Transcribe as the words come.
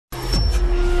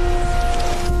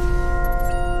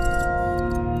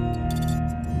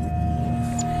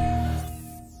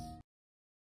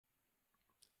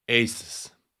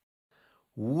Asus,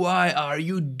 why are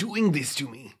you doing this to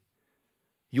me?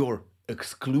 Your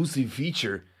exclusive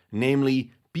feature,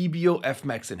 namely PBO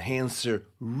Fmax Enhancer,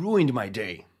 ruined my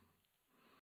day.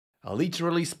 I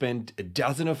literally spent a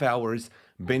dozen of hours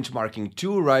benchmarking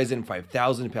two Ryzen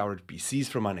 5000 powered PCs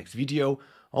for my next video,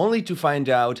 only to find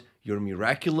out your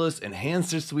miraculous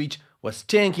enhancer switch was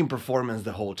tanking performance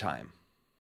the whole time.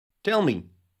 Tell me,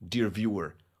 dear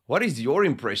viewer, what is your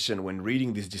impression when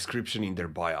reading this description in their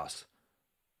BIOS?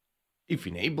 If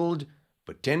enabled,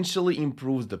 potentially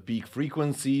improves the peak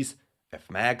frequencies,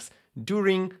 Fmax,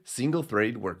 during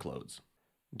single-threaded workloads.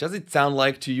 Does it sound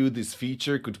like to you this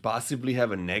feature could possibly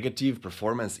have a negative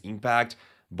performance impact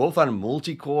both on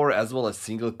multi-core as well as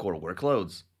single-core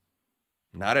workloads?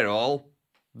 Not at all?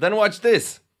 Then watch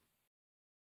this!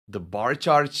 The bar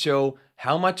charts show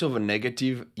how much of a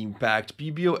negative impact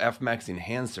PBO Fmax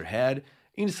Enhancer had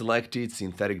in selected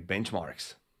synthetic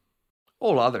benchmarks.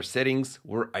 All other settings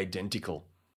were identical.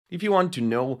 If you want to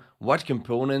know what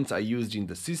components I used in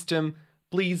the system,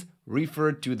 please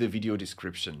refer to the video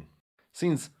description.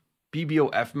 Since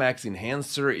PBO Fmax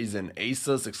Enhancer is an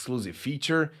Asus exclusive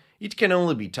feature, it can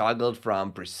only be toggled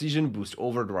from Precision Boost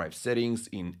Overdrive settings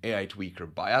in AI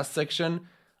Tweaker BIOS section,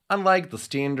 unlike the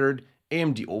standard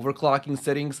AMD overclocking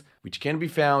settings, which can be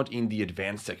found in the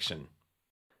Advanced section.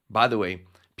 By the way,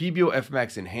 PBO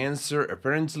Fmax Enhancer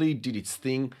apparently did its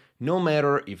thing no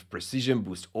matter if Precision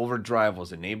Boost Overdrive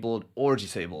was enabled or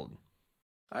disabled.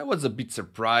 I was a bit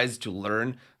surprised to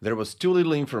learn there was too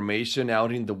little information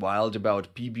out in the wild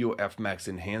about PBO Fmax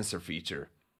Enhancer feature.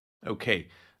 Okay,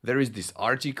 there is this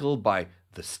article by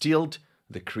The Stilt,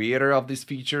 the creator of this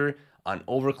feature, on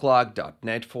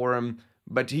overclock.net forum,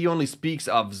 but he only speaks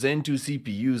of Zen 2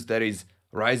 CPUs, that is,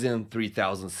 Ryzen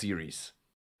 3000 series.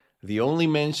 The only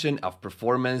mention of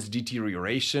performance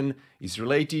deterioration is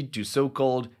related to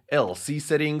so-called LC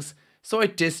settings, so I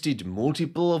tested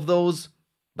multiple of those,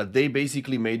 but they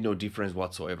basically made no difference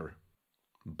whatsoever.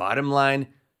 Bottom line,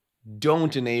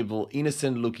 don't enable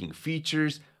innocent-looking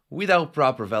features without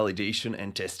proper validation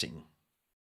and testing.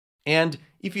 And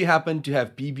if you happen to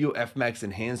have PBO Fmax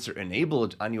Enhancer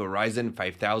enabled on your Ryzen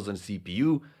 5000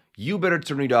 CPU, you better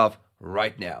turn it off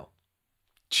right now.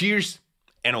 Cheers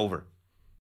and over.